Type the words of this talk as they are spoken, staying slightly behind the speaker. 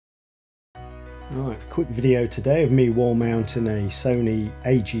Right, quick video today of me wall mounting a Sony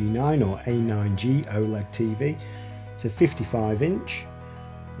AG9 or A9G OLED TV. It's a 55-inch.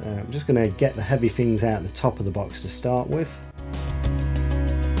 I'm just going to get the heavy things out the top of the box to start with.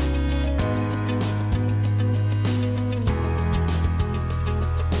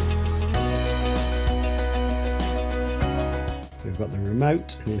 So we've got the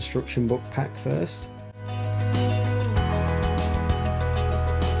remote and the instruction book pack first.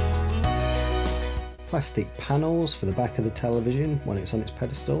 Plastic panels for the back of the television when it's on its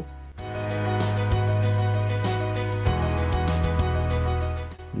pedestal.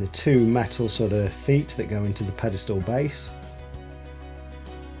 And the two metal sort of feet that go into the pedestal base,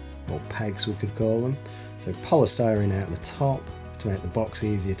 or pegs we could call them. So polystyrene out the top to make the box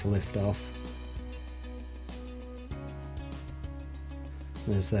easier to lift off.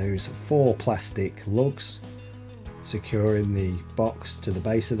 There's those 4 plastic lugs securing the box to the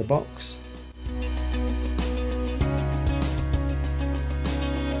base of the box.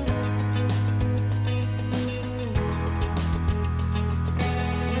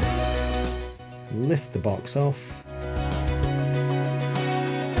 Lift the box off.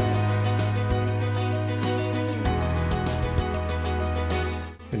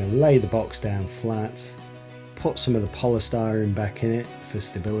 I'm going to lay the box down flat, put some of the polystyrene back in it for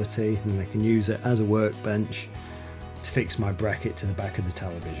stability, and then I can use it as a workbench to fix my bracket to the back of the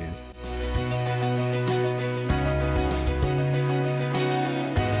television.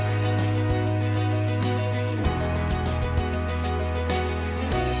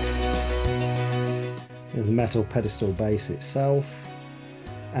 There's the metal pedestal base itself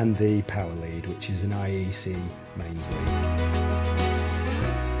and the power lead, which is an IEC mains lead.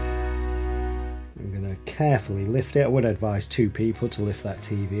 I'm going to carefully lift it. I would advise 2 people to lift that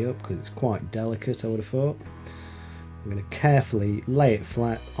TV up because it's quite delicate, I would have thought. I'm going to carefully lay it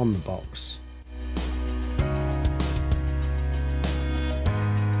flat on the box.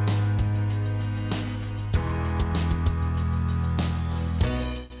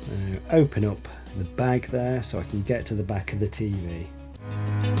 Open up the bag there so I can get to the back of the TV.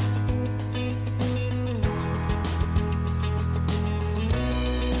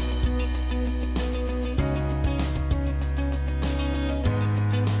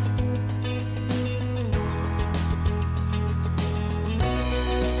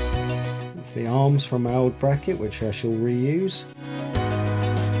 It's the arms from my old bracket, which I shall reuse.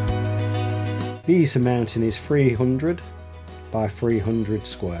 VESA mounting is 300 by 300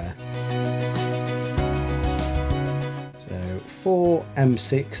 square. 4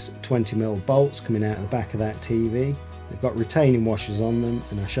 M6 20mm bolts coming out of the back of that TV. They've got retaining washers on them,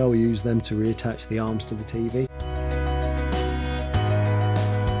 and I shall use them to reattach the arms to the TV.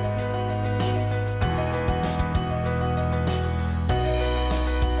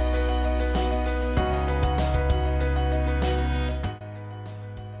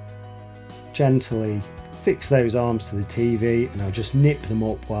 Gently fix those arms to the TV, and I'll just nip them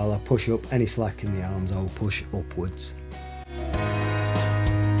up while I push up any slack in the arms. I'll push upwards.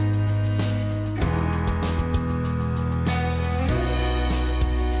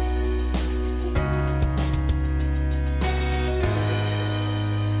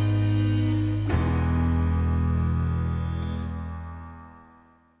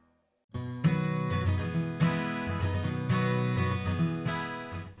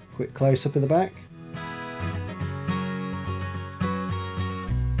 Quick close up of the back.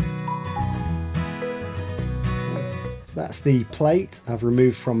 So that's the plate I've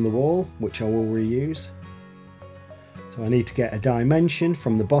removed from the wall, which I will reuse. So I need to get a dimension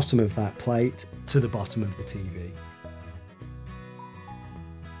from the bottom of that plate to the bottom of the TV.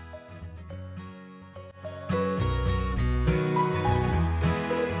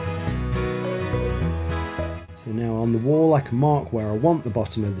 So now on the wall I can mark where I want the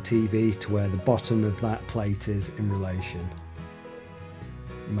bottom of the TV to where the bottom of that plate is in relation.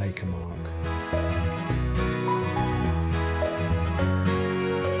 Make a mark.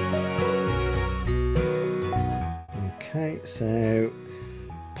 Okay, so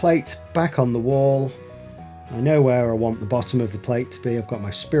plate back on the wall. I know where I want the bottom of the plate to be. I've got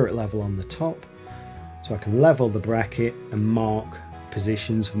my spirit level on the top, so I can level the bracket and mark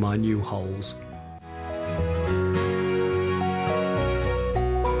positions for my new holes.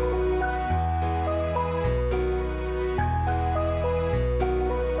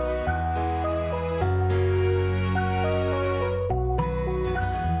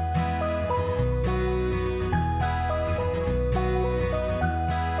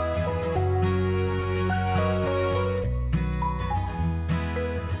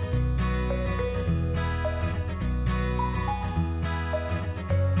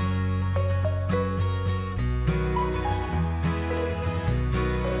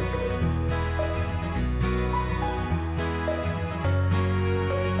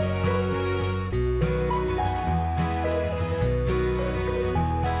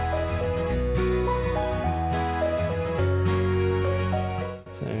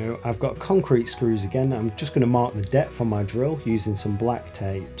 I've got concrete screws again. I'm just going to mark the depth on my drill using some black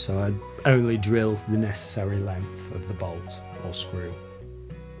tape, so I only drill the necessary length of the bolt or screw.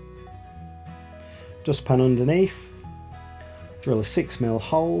 Dustpan underneath, drill a 6mm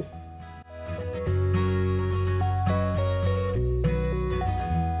hole.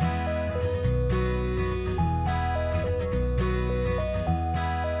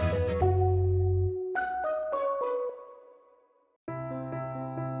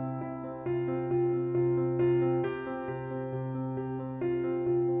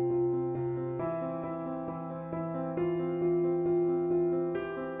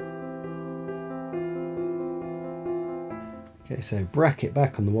 Okay, so bracket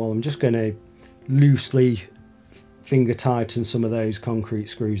back on the wall. I'm just going to loosely finger tighten some of those concrete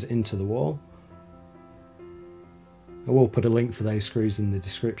screws into the wall. I will put a link for those screws in the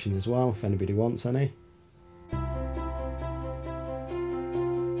description as well if anybody wants any.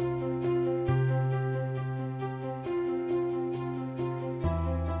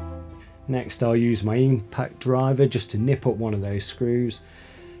 Next I'll use my impact driver just to nip up one of those screws,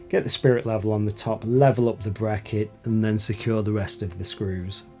 get the spirit level on the top, level up the bracket and then secure the rest of the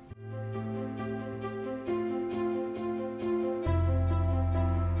screws.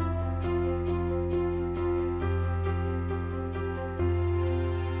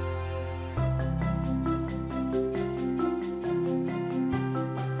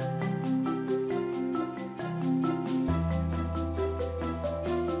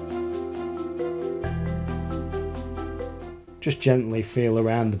 Just gently feel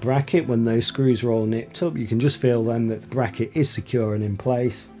around the bracket when those screws are all nipped up. You can just feel then that the bracket is secure and in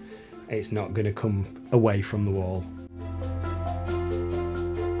place. It's not going to come away from the wall.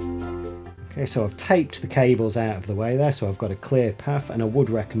 Okay, so I've taped the cables out of the way there, so I've got a clear path, and I would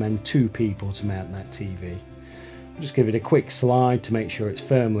recommend 2 people to mount that TV. Just give it a quick slide to make sure it's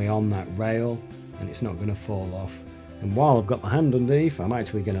firmly on that rail and it's not going to fall off. And while I've got my hand underneath, I'm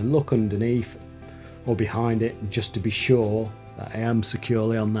actually going to look underneath or behind it just to be sure that I am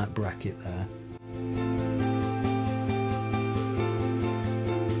securely on that bracket there.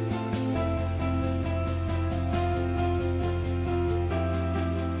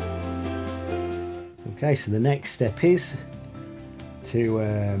 Okay, so the next step is to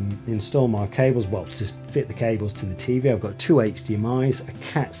install my cables, well, to fit the cables to the TV. I've got 2 HDMIs, a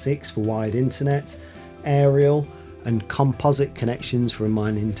Cat6 for wired internet, aerial and composite connections from my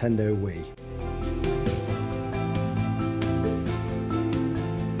Nintendo Wii.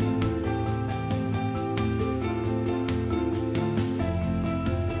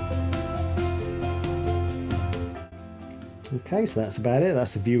 Okay, so that's about it.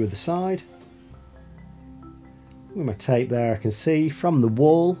 That's the view of the side. With my tape there, I can see from the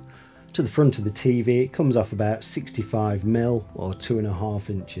wall to the front of the TV it comes off about 65mm or 2.5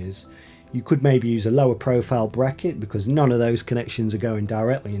 inches. You could maybe use a lower profile bracket because none of those connections are going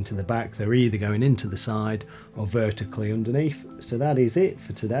directly into the back. They're either going into the side or vertically underneath. So that is it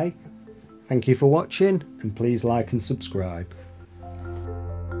for today. Thank you for watching and please like and subscribe.